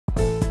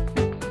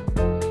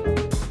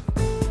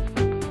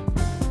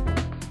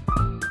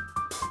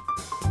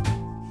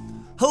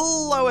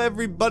Hello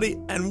everybody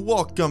and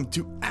welcome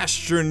to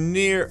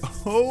Astroneer.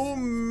 Oh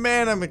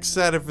man, I'm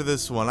excited for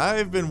this one.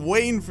 I've been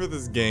waiting for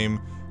this game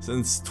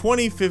since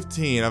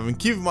 2015. I've been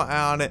keeping my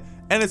eye on it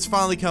and it's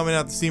finally coming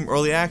out to Steam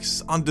Early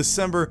Access on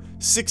December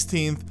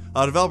 16th.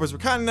 Developers were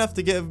kind enough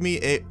to give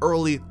me an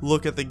early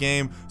look at the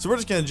game, so we're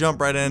just gonna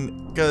jump right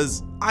in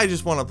because I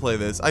just want to play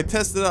this. I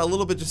tested it out a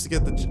little bit just to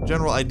get the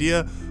general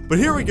idea, but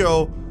here we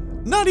go.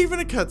 Not even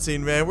a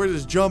cutscene, man. We're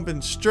just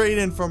jumping straight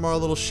in from our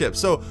little ship.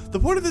 So the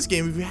point of this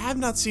game, if you have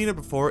not seen it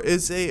before,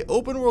 is a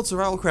open world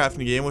survival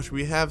crafting game, which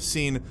we have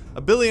seen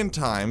a billion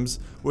times,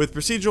 with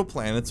procedural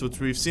planets,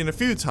 which we've seen a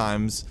few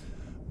times.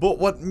 But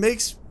what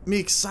makes me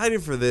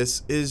excited for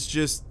this is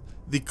just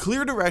the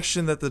clear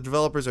direction that the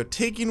developers are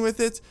taking with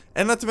it,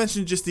 and not to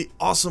mention just the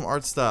awesome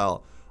art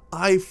style.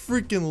 I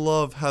freaking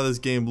love how this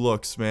game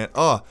looks, man.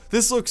 Oh,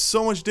 this looks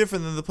so much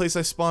different than the place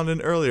I spawned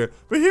in earlier.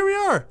 But here we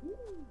are.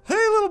 Hey,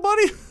 little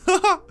buddy!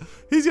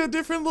 He's got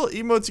different little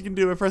emotes you can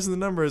do by pressing the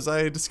numbers.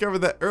 I discovered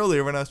that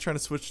earlier when I was trying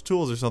to switch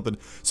tools or something.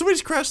 So we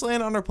just crash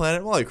land on our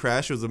planet. Well, I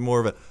crashed. It was more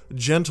of a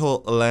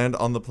gentle land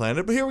on the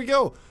planet. But here we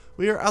go.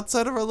 We are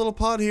outside of our little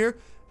pod here.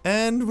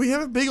 And we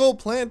have a big old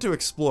planet to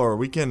explore.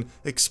 We can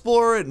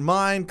explore it,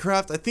 mine,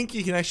 craft. I think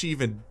you can actually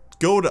even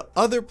go to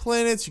other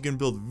planets. You can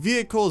build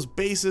vehicles,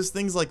 bases,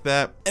 things like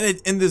that.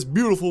 And in this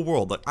beautiful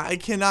world. Like, I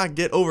cannot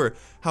get over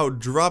how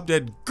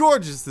drop-dead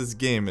gorgeous this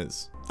game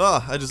is.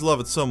 I just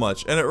love it so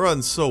much, and it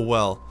runs so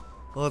well.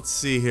 Let's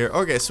see here.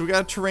 Okay, so we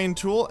got a terrain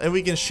tool, and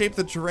we can shape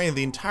the terrain.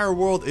 The entire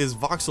world is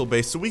voxel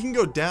based, so we can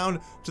go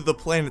down to the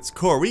planet's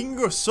core. We can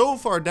go so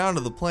far down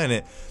to the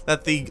planet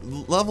that the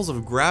levels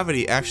of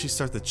gravity actually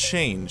start to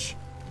change.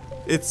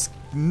 It's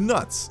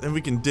nuts, and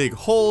we can dig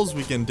holes,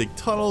 we can dig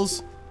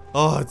tunnels.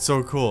 Oh, it's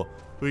so cool.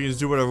 We can just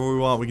do whatever we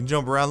want. We can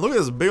jump around. Look at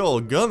this big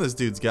old gun this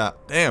dude's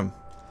got. Damn.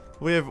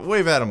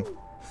 Wave at him.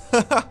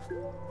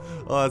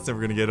 Oh, that's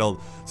never gonna get old.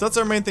 So that's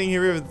our main thing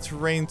here. We have the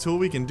terrain tool.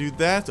 We can do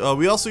that.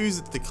 We also use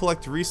it to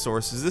collect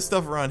resources. This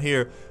stuff around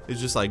here is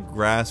just like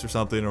grass or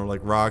something, or like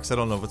rocks. I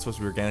don't know if it's supposed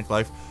to be organic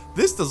life.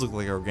 This does look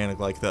like organic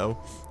life though.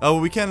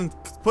 We can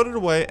put it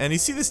away, and you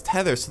see this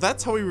tether. So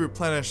that's how we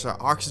replenish our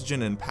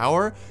oxygen and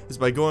power, is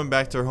by going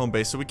back to our home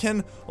base. So we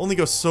can only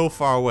go so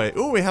far away.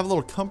 Ooh, we have a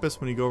little compass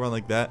when you go around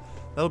like that.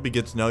 That'll be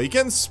good to know. You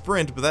can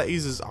sprint, but that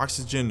uses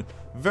oxygen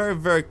very,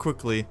 very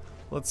quickly.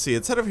 Let's see,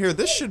 let's head over here.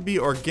 This should be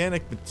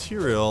organic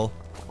material.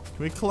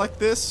 Can we collect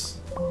this?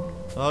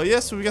 Oh, yeah,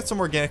 so we got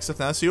some organic stuff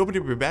now. So you open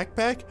up your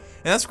backpack,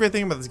 and that's the great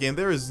thing about this game.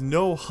 There is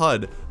no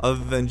HUD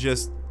other than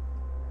just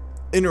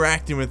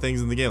interacting with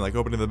things in the game, like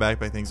opening the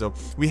backpack thing. So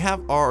we have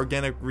our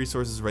organic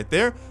resources right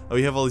there.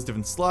 We have all these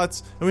different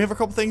slots, and we have a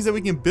couple things that we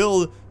can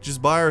build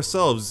just by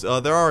ourselves.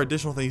 There are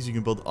additional things you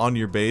can build on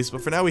your base, but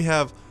for now we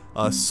have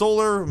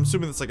solar. I'm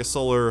assuming that's like a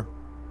solar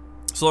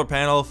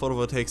panel,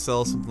 photovoltaic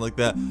cell, something like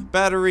that.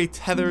 Battery,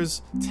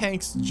 tethers,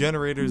 tanks,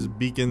 generators,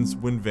 beacons,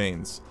 wind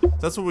vanes. So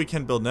that's what we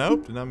can build now.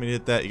 Did not mean to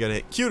hit that. You gotta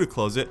hit Q to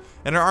close it.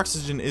 And our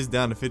oxygen is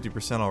down to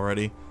 50%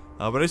 already.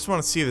 But I just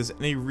want to see if there's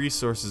any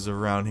resources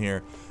around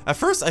here. At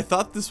first, I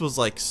thought this was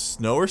like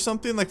snow or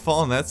something, like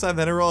falling that side.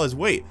 Then I realized,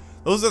 wait,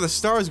 those are the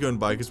stars going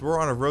by because we're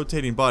on a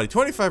rotating body.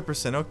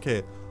 25%.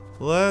 Okay,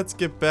 let's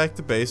get back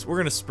to base. We're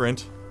gonna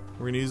sprint.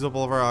 We're gonna use up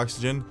all of our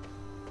oxygen.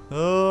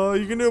 Oh,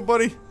 you can do it,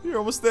 buddy. You're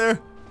almost there.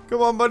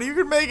 Come on, buddy, you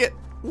can make it!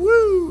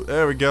 Woo!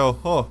 There we go.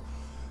 Oh,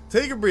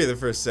 take a breather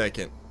for a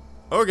second.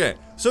 Okay,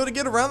 so to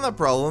get around that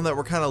problem that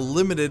we're kind of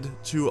limited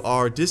to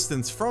our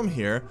distance from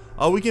here,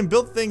 we can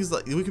build things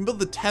like, we can build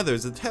the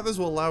tethers. The tethers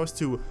will allow us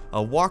to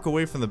walk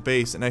away from the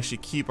base and actually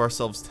keep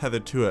ourselves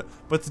tethered to it.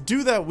 But to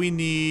do that, we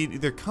need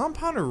either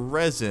compound or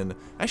resin.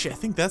 Actually, I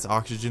think that's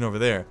oxygen over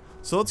there.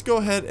 So let's go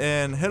ahead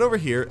and head over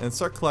here and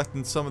start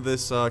collecting some of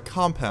this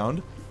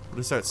compound. We'll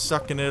just start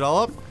sucking it all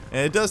up.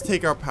 And it does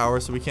take our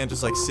power, so we can't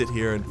just like sit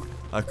here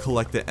and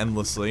collect it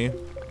endlessly.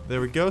 There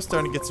we go,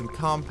 starting to get some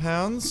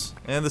compounds.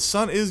 And the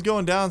sun is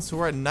going down, so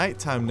we're at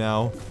nighttime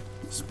now.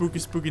 Spooky,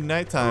 spooky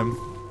nighttime.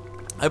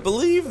 I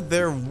believe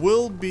there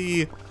will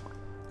be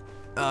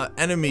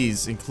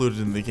enemies included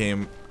in the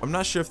game. I'm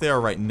not sure if they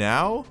are right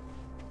now.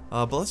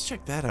 But let's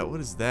check that out. What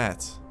is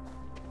that?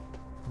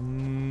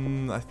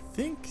 I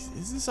think,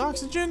 is this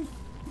oxygen?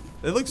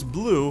 It looks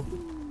blue.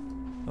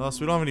 Oh,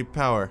 so we don't have any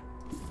power.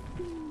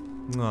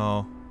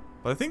 No.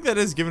 But I think that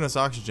is giving us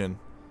oxygen.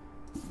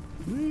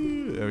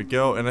 Woo, there we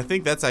go. And I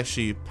think that's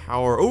actually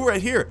power. Oh,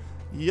 right here.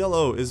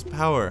 Yellow is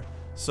power.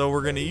 So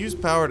we're going to use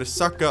power to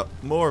suck up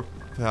more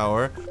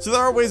power. So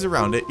there are ways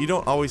around it. You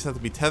don't always have to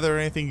be tethered or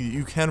anything.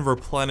 You can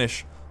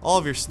replenish all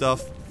of your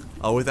stuff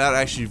without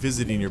actually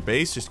visiting your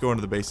base. Just going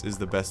to the base is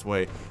the best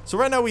way. So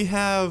right now we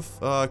have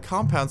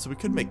compounds. So we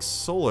could make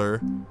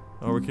solar.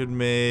 Or we could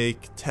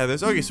make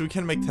tethers. Okay, so we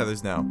can make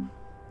tethers now.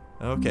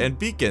 Okay, and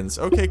beacons.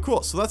 Okay,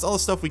 cool. So that's all the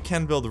stuff we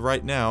can build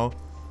right now.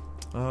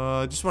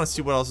 Just want to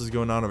see what else is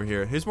going on over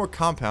here. Here's more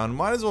compound.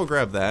 Might as well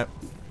grab that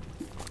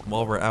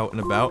while we're out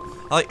and about.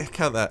 I like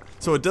how that.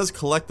 So it does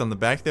collect on the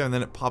back there, and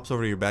then it pops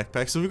over to your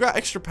backpack. So we've got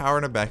extra power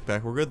in our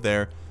backpack. We're good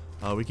there.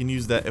 We can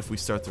use that if we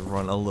start to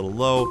run a little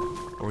low,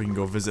 or we can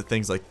go visit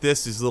things like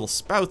this. These little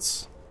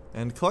spouts.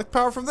 and collect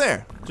power from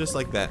there, just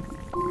like that.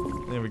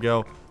 There we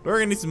go. We're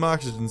gonna need some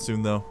oxygen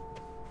soon, though.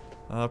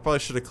 Probably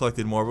should have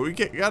collected more, but we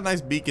got a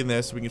nice beacon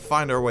there, so we can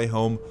find our way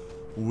home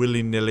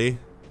willy-nilly.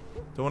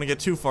 Don't want to get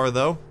too far,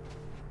 though.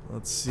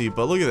 Let's see,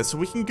 but look at this. So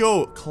we can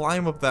go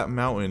climb up that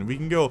mountain. We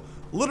can go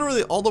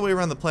literally all the way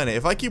around the planet.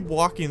 If I keep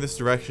walking this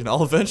direction,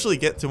 I'll eventually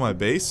get to my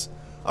base.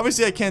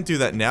 Obviously, I can't do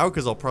that now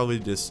because I'll probably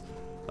just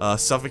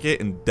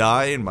suffocate and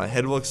die, and my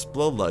head will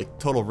explode like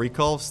Total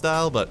Recall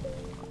style, but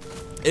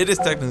it is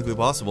technically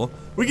possible.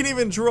 We can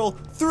even drill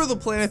through the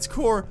planet's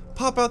core,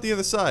 pop out the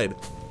other side.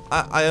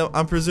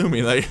 I'm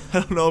presuming, like, I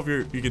don't know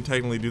if you can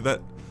technically do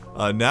that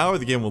now, or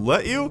the game will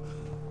let you,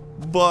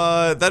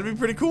 but that'd be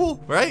pretty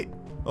cool, right?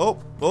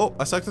 Oh,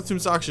 I sucked up too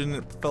much oxygen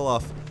and it fell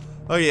off.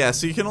 Oh yeah,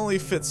 so you can only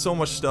fit so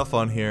much stuff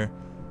on here.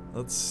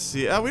 Let's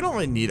see, we don't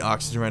really need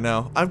oxygen right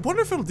now. I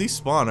wonder if it'll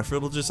despawn, if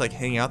it'll just like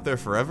hang out there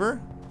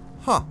forever.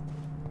 Huh.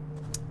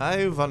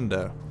 I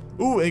wonder.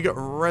 Ooh, and you got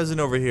resin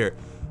over here.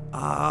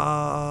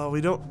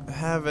 We don't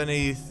have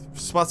any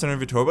spots in our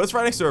inventory, but it's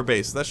right next to our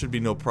base, so that should be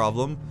no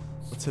problem.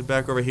 Let's head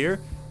back over here.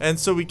 And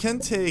so we can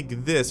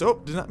take this.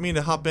 Oh, did not mean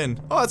to hop in.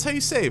 Oh, that's how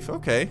you save.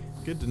 Okay,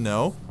 good to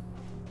know.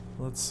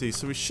 Let's see.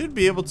 So we should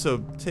be able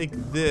to take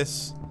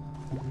this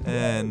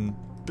and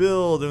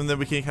build, and then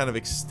we can kind of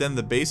extend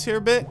the base here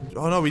a bit.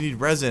 Oh no, we need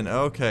resin.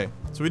 Okay,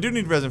 so we do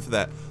need resin for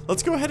that.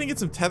 Let's go ahead and get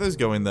some tethers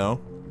going,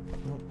 though.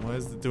 Oh, why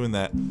is it doing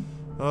that?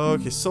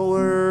 Okay,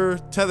 solar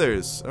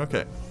tethers.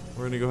 Okay,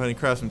 we're gonna go ahead and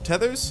craft some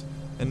tethers,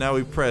 and now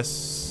we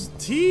press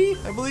T,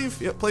 I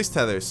believe. Yep, place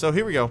tethers. So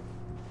here we go.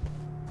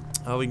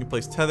 We can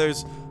place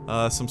tethers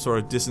some sort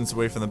of distance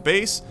away from the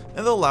base,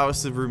 and they'll allow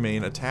us to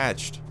remain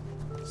attached.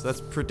 So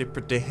that's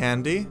pretty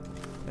handy.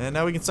 And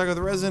now we can start with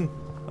the resin.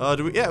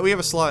 Yeah, we have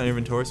a slot in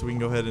inventory, so we can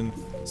go ahead and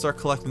start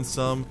collecting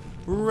some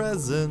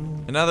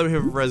resin. And now that we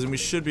have resin, we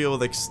should be able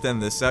to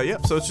extend this out.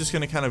 Yep, so it's just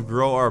going to kind of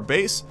grow our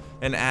base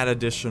and add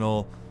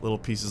additional little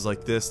pieces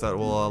like this that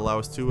will allow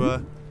us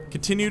to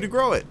continue to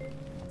grow it.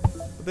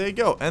 But there you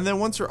go. And then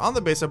once we're on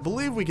the base, I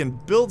believe we can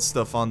build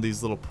stuff on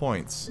these little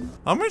points.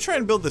 I'm going to try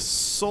and build this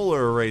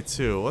solar array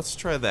too. Let's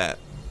try that.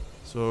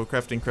 So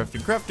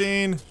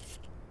crafting.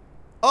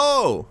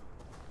 Oh,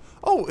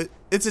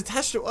 it's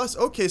attached to us.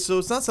 Okay, so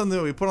it's not something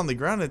that we put on the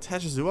ground. It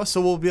attaches to us,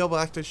 so we'll be able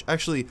to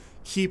actually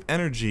keep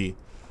energy.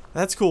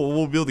 That's cool.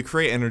 We'll be able to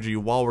create energy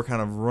while we're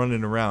kind of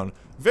running around.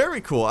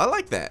 Very cool. I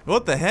like that.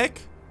 What the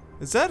heck?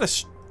 Is that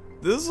a...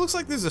 This looks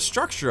like there's a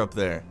structure up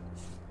there.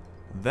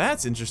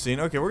 That's interesting.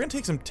 Okay, we're going to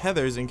take some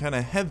tethers and kind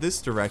of head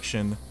this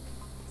direction.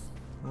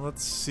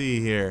 Let's see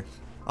here.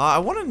 I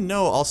want to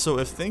know also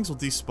if things will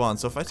despawn.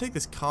 So if I take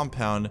this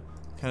compound,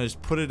 kind of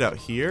just put it out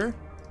here.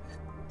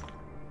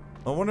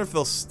 I wonder if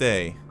they'll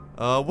stay.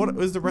 What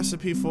is the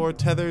recipe for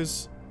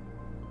tethers?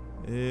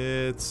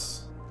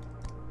 Is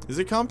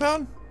it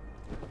compound?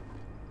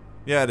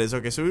 Yeah, it is.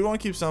 Okay, so we want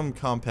to keep some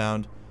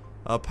compound.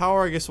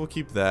 Power, I guess we'll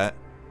keep that.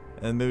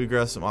 And maybe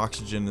grab some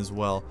oxygen as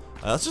well.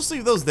 Let's just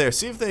leave those there.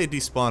 See if they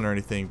despawn or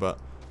anything. But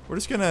we're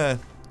just going to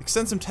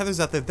extend some tethers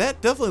out there.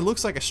 That definitely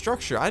looks like a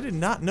structure. I did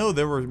not know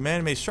there were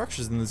man-made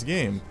structures in this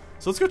game.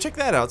 So let's go check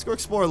that out. Let's go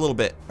explore a little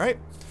bit. Alright?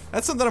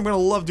 That's something I'm going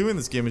to love doing in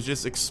this game, is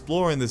just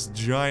exploring this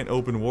giant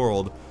open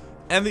world.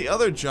 And the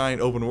other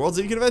giant open worlds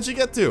that you can eventually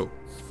get to.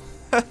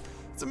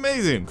 It's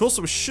amazing. Cool,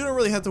 so we shouldn't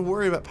really have to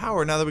worry about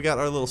power now that we got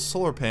our little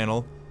solar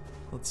panel.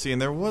 Let's see,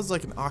 and there was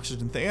like an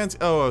oxygen thing. And,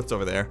 oh, it's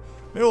over there.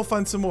 Maybe we'll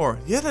find some more.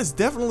 Yeah, that's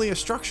definitely a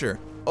structure.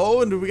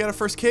 Oh, and we got a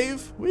first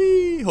cave?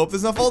 Whee! Hope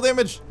there's not fall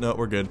damage. No,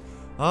 we're good.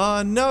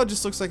 No, it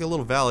just looks like a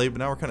little valley, but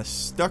now we're kind of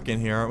stuck in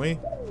here, aren't we?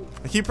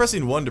 I keep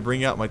pressing 1 to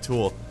bring out my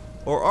tool.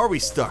 Or are we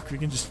stuck? We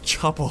can just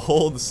chop a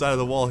hole in the side of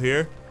the wall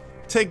here.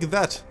 Take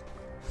that.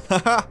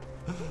 Haha.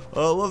 I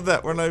love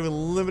that. We're not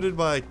even limited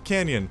by a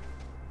canyon.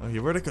 Okay,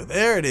 where'd it go?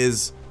 There it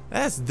is.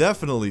 That's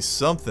definitely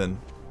something.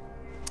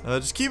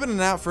 Just keeping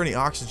an eye out for any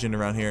oxygen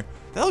around here.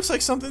 That looks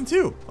like something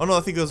too. Oh no, I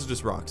think those are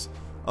just rocks.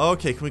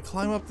 Okay, can we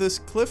climb up this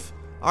cliff?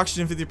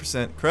 Oxygen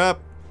 50%. Crap.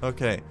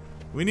 Okay,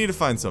 we need to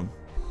find some.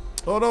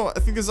 Oh no, I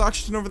think there's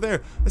oxygen over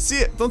there. I see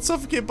it. Don't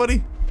suffocate,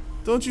 buddy.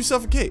 Don't you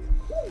suffocate.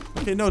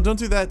 Okay, no, don't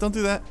do that. Don't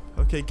do that.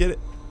 Okay, get it.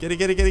 Get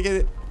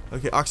it.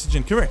 Okay,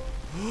 oxygen, come here.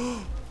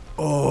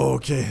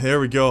 Okay, there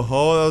we go.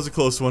 Oh, that was a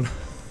close one.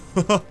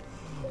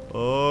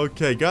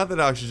 Okay, got that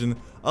oxygen.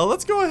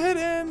 Let's go ahead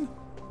and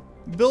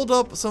build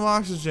up some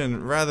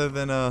oxygen rather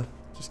than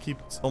just keep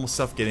almost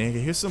suffocating. Okay,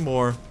 here's some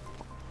more.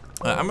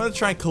 I'm gonna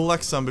try and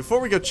collect some before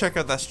we go check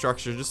out that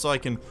structure, just so I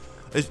can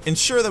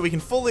ensure that we can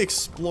fully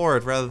explore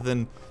it rather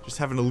than just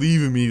having to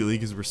leave immediately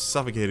because we're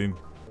suffocating.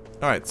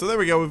 Alright, so there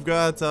we go. We've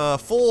got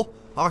full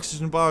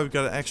oxygen bar. We've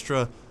got an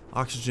extra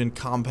oxygen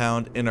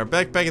compound in our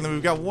backpack, and then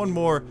we've got one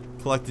more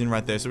collecting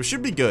right there, so we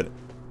should be good.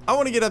 I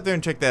want to get up there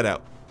and check that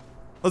out.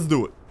 Let's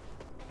do it.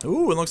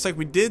 Ooh, it looks like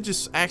we did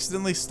just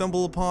accidentally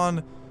stumble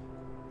upon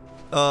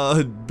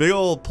a big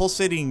old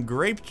pulsating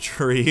grape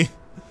tree.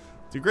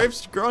 Do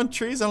grapes grow on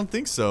trees? I don't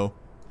think so.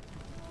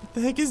 What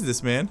the heck is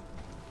this, man?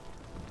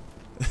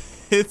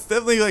 It's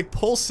definitely like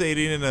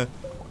pulsating in a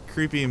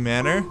creepy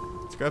manner.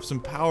 Let's grab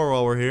some power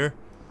while we're here.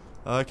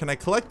 Can I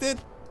collect it?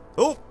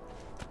 Oh,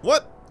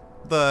 What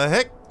the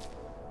heck?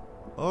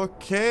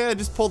 Okay, I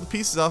just pulled the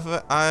pieces off of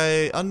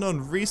it.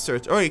 Unknown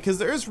research. Oh, wait, because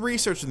there is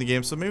research in the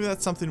game, so maybe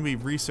that's something we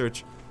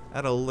research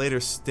at a later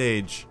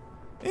stage.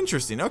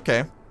 Interesting,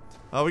 okay.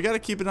 We gotta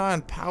keep an eye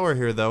on power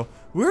here, though.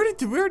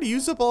 Did we already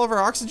use up all of our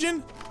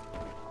oxygen?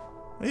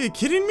 Are you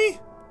kidding me?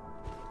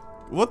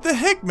 What the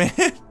heck, man?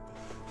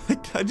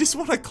 I just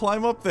want to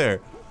climb up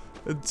there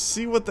and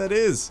see what that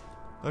is.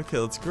 Okay,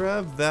 let's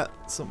grab that,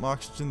 some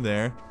oxygen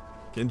there.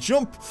 Can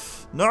jump.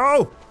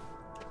 No!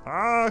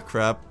 Ah,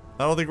 crap.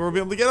 I don't think we'll be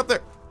able to get up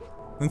there.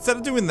 Instead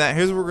of doing that,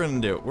 here's what we're gonna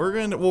do.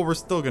 We're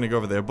still gonna go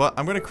over there, but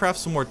I'm gonna craft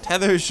some more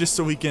tethers just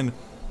so we can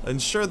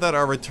ensure that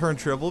our return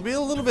trip will be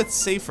a little bit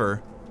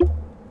safer.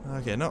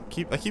 Okay, no,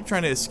 I keep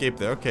trying to escape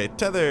there. Okay,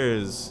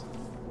 tethers.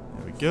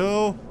 There we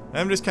go.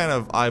 I'm just kind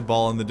of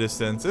eyeballing the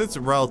distance. It's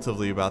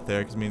relatively about there,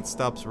 because I mean it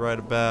stops right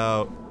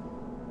about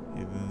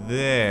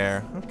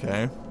there.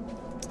 Okay.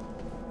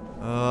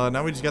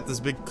 Now we just got this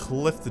big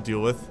cliff to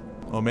deal with.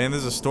 Oh man,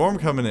 there's a storm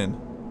coming in.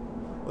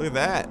 Look at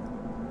that.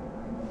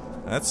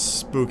 That's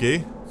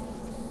spooky.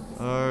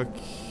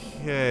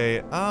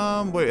 Okay.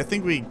 Wait, I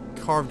think we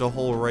carved a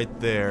hole right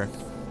there.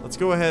 Let's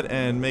go ahead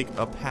and make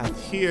a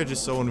path here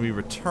just so when we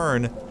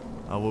return,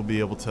 we'll be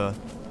able to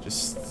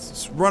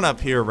just run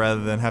up here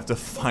rather than have to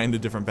find a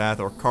different path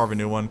or carve a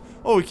new one.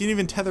 Oh, we can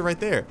even tether right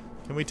there.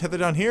 Can we tether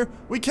down here?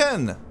 We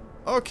can!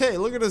 Okay,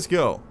 look at us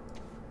go.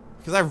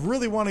 Because I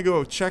really want to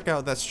go check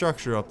out that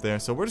structure up there.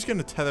 So we're just going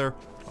to tether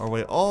our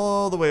way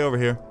all the way over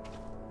here.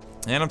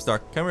 And I'm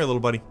stuck. Come here, little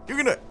buddy. You're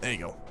gonna... There you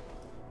go.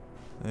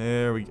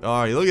 There we go.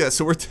 Oh, look at that.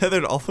 So we're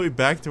tethered all the way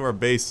back to our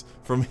base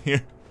from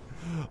here.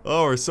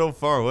 Oh, we're so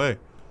far away.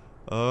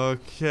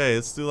 Okay,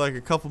 let's do like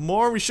a couple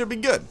more. We should be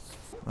good.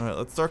 Alright,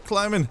 let's start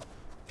climbing.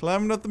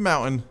 Climbing up the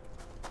mountain.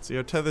 See,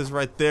 our tether's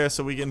right there,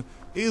 so we can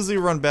easily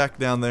run back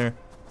down there.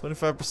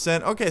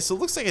 25%. Okay, so it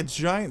looks like a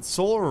giant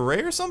solar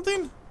array or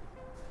something.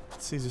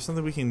 Let's see, is there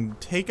something we can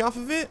take off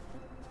of it?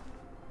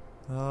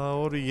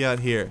 What do we got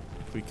here?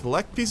 If we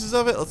collect pieces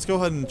of it, let's go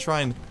ahead and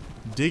try and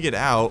dig it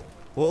out.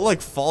 Will it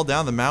like fall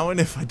down the mountain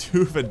if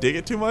I dig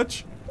it too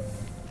much?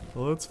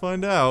 Well, let's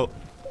find out.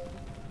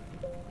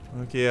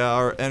 Okay,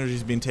 our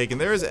energy's being taken.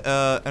 There is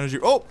energy.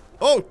 Oh,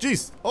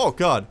 jeez. Oh,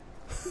 God.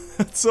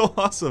 That's so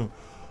awesome.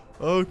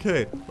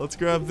 Okay, let's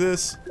grab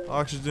this.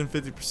 Oxygen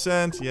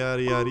 50%.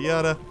 Yada, yada,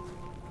 yada.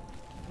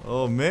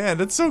 Oh, man,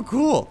 that's so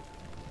cool.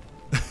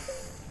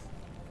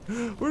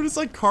 We're just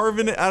like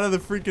carving it out of the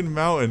freaking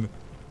mountain.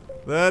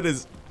 That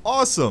is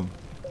awesome.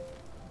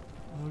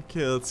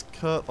 Okay, let's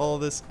cut all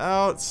this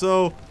out.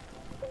 So,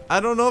 I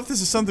don't know if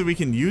this is something we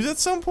can use at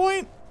some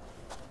point.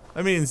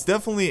 I mean, it's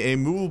definitely a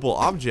movable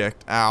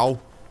object. Ow.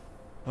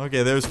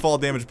 Okay, there's fall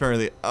damage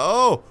apparently.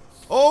 Oh!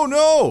 Oh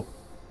no!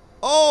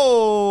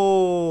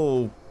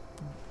 Oh!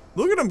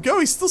 Look at him go,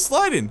 he's still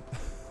sliding.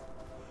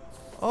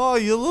 Oh,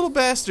 you little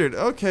bastard.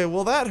 Okay,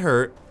 well that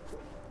hurt.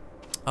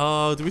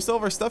 Do we still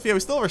have our stuff? Yeah, we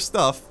still have our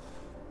stuff.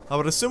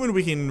 But assuming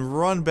we can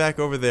run back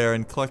over there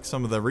and collect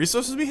some of the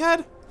resources we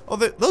had. Oh,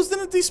 those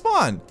didn't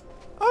despawn.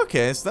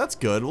 Okay, so that's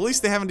good. Well, at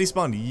least they haven't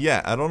despawned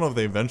yet. I don't know if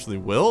they eventually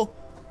will.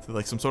 Through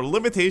like some sort of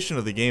limitation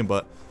of the game,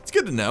 but it's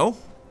good to know.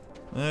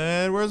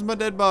 And where's my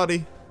dead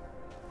body?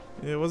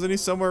 Yeah, wasn't he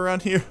somewhere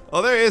around here?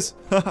 Oh, there he is.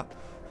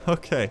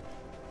 Okay.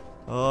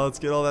 Let's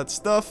get all that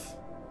stuff.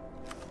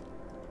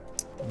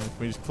 Can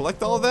we just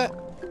collect all of that?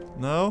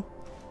 No?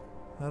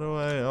 How do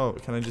I... Oh,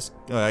 can I just...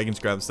 Oh, I can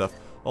just grab the stuff.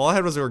 All I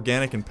had was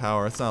organic and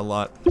power. That's not a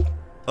lot.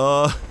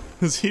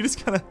 Is he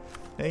just kind of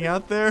hang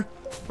out there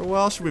for a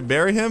while? Should we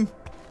bury him?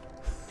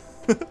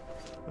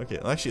 Okay,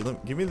 actually,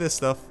 give me this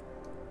stuff.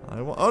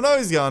 Oh no,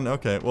 he's gone.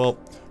 Okay, well,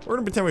 we're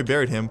gonna pretend we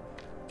buried him.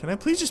 Can I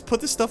please just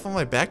put this stuff on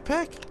my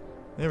backpack?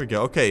 There we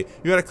go. Okay,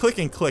 you gotta click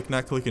and click,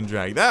 not click and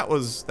drag.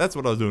 That's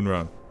what I was doing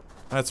wrong.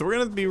 Alright, so we're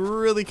gonna be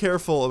really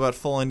careful about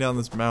falling down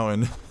this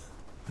mountain.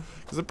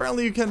 Because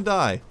apparently you can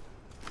die.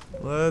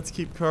 Let's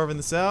keep carving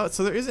this out.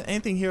 So there isn't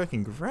anything here I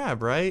can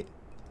grab, right?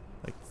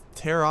 Like,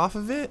 tear off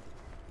of it?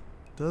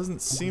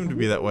 Doesn't seem to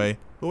be that way.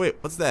 Oh wait,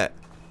 what's that?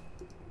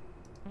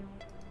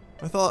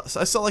 I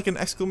saw like an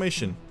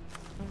exclamation.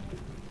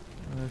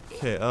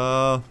 Okay,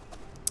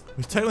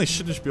 we technically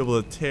should just be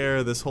able to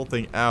tear this whole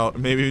thing out.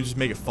 Maybe we just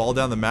make it fall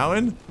down the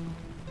mountain?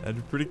 That'd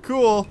be pretty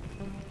cool.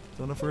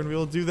 Don't know if we're gonna be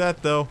able to do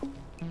that though.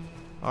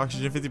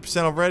 Oxygen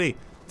 50% already.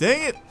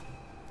 Dang it!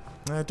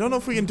 I don't know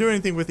if we can do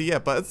anything with it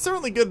yet, but it's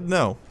certainly good to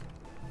know.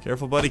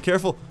 Careful, buddy,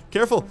 careful,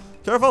 careful,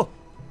 careful!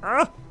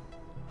 Ah!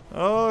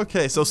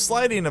 Okay, so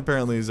sliding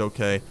apparently is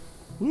okay.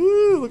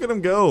 Woo, look at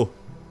him go.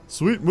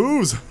 Sweet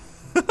moves.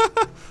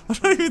 I'm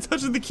not even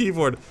touching the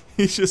keyboard.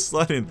 He's just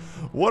sliding.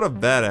 What a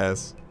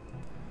badass.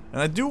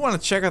 And I do want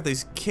to check out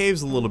these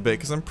caves a little bit,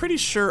 because I'm pretty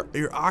sure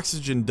your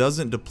oxygen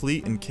doesn't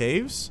deplete in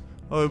caves.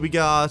 Oh, we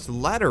got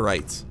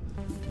laterite.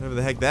 Whatever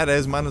the heck that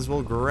is, might as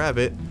well grab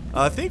it.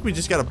 I think we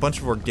just got a bunch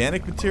of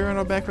organic material in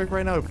our backpack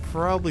right now. We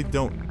probably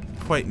don't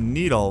quite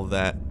need all of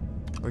that.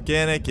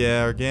 Organic,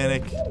 yeah,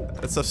 organic.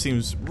 That stuff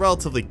seems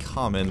relatively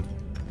common.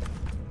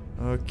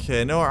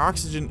 Okay, no, our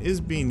oxygen is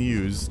being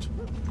used.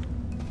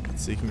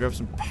 Let's see, can we grab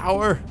some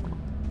power?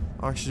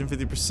 Oxygen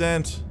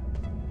 50%.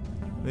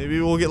 Maybe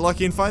we'll get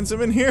lucky and find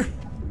some in here.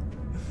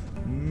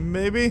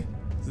 Maybe?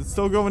 Is it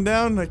still going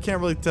down? I can't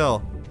really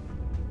tell.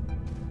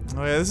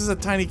 Oh yeah, this is a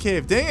tiny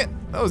cave. Dang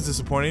it! That was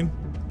disappointing.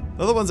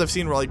 The other ones I've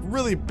seen were like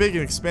really big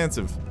and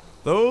expansive.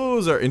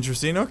 Those are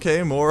interesting.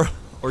 Okay, more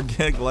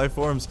organic life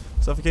forms.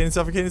 Suffocating,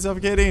 suffocating,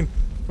 suffocating.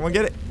 Come on,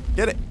 get it.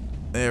 Get it.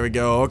 There we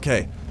go.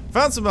 Okay.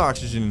 Found some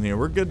oxygen in here.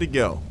 We're good to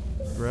go.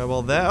 Grab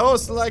all that. Oh,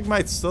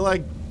 stalagmites,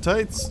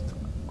 stalactites.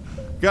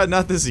 God,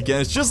 not this again.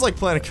 It's just like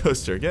Planet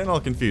Coaster. Getting all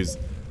confused.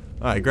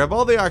 Alright, grab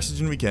all the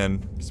oxygen we can.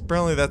 Because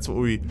apparently that's what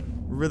we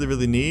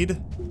really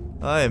need.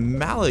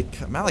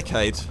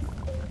 Malachite.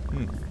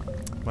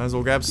 Might as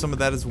well grab some of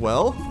that as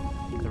well.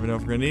 Never know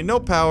if we're gonna need. No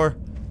power.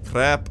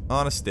 Crap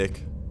on a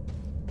stick.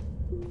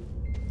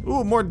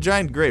 Ooh, more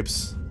giant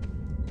grapes.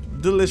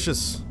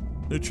 Delicious.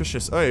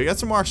 Nutritious. Oh, yeah, we got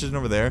some oxygen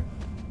over there.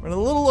 We're running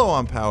a little low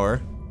on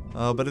power.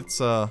 But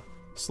it's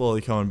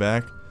slowly coming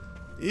back.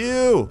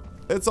 Ew!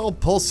 It's all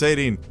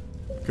pulsating.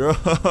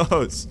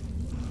 Gross.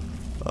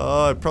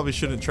 Oh, I probably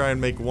shouldn't try and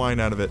make wine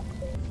out of it.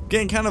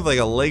 Getting kind of like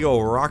a Lego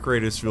Rock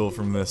Raiders feel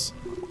from this.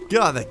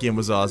 God, that game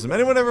was awesome.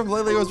 Anyone ever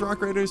play Lego's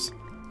Rock Raiders?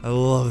 I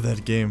love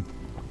that game.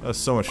 That was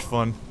so much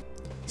fun.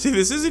 See,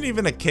 this isn't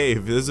even a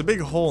cave. There's a big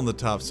hole in the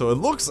top, so it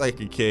looks like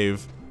a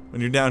cave when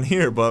you're down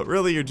here, but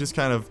really you're just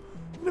kind of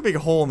in a big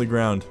hole in the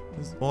ground.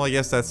 Well, I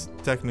guess that's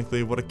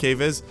technically what a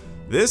cave is.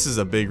 This is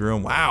a big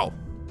room. Wow.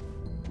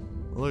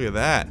 Look at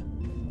that.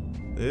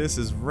 This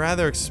is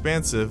rather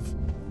expansive.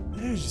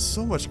 There's just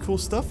so much cool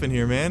stuff in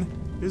here,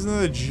 man. Here's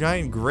another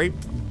giant grape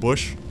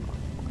bush.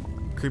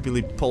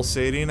 Creepily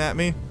pulsating at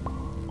me.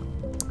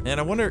 And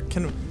I wonder,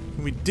 can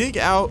we dig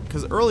out?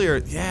 Because earlier,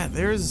 yeah,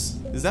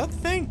 is that the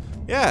thing?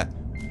 Yeah.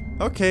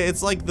 Okay,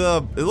 it's like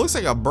it looks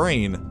like a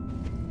brain.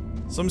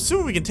 So I'm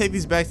assuming we can take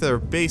these back to their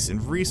base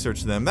and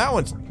research them. That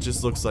one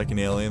just looks like an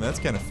alien. That's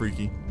kind of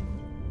freaky.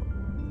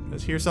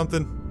 Did I hear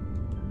something?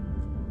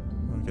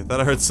 Okay, I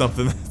thought I heard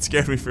something. That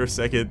scared me for a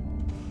second.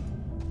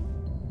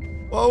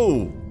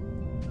 Whoa!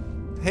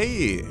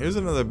 Hey, here's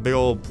another big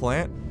old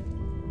plant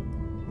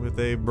with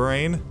a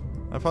brain.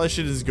 I probably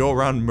should just go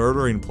around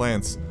murdering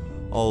plants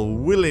all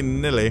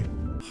willy-nilly.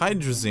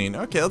 Hydrazine.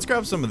 Okay, let's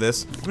grab some of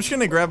this. I'm just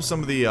gonna grab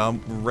some of the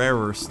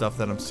rarer stuff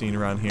that I'm seeing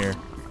around here.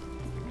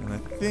 And I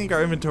think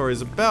our inventory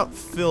is about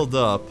filled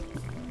up.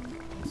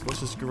 So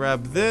let's just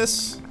grab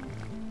this.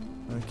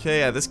 Okay,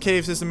 yeah, this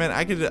cave system, man,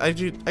 I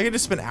could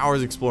just spend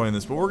hours exploring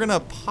this, but we're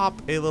gonna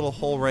pop a little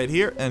hole right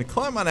here and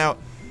climb on out.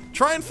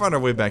 Try and find our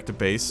way back to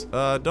base.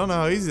 Don't know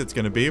how easy it's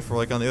gonna be if we're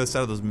like on the other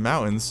side of those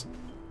mountains.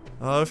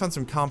 We found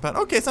some compound.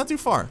 Okay, it's not too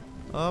far.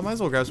 Might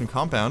as well grab some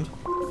compound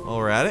while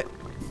we're at it.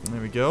 There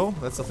we go.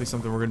 That's definitely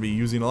something we're gonna be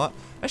using a lot.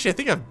 Actually, I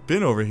think I've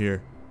been over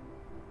here.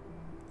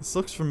 This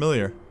looks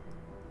familiar.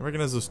 I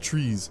recognize those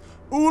trees.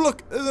 Ooh,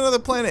 look, there's another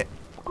planet.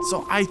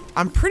 So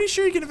I'm pretty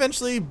sure you can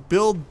eventually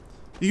build.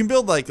 You can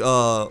build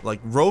like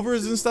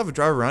rovers and stuff and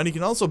drive around. You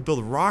can also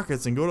build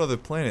rockets and go to other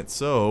planets.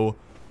 So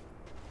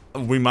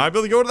we might be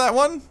able to go to that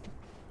one.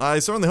 I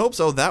certainly hope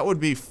so. That would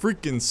be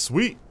freaking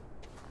sweet.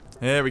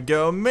 There we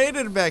go. Made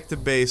it back to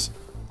base.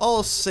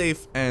 All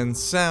safe and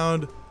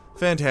sound.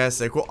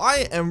 Fantastic. Well,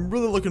 I am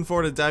really looking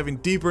forward to diving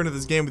deeper into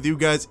this game with you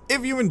guys.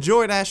 If you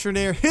enjoyed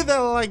Astroneer, hit that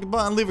like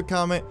button, leave a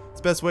comment.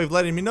 It's the best way of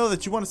letting me know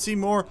that you want to see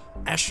more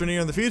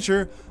Astroneer in the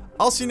future.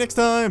 I'll see you next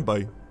time.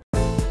 Bye.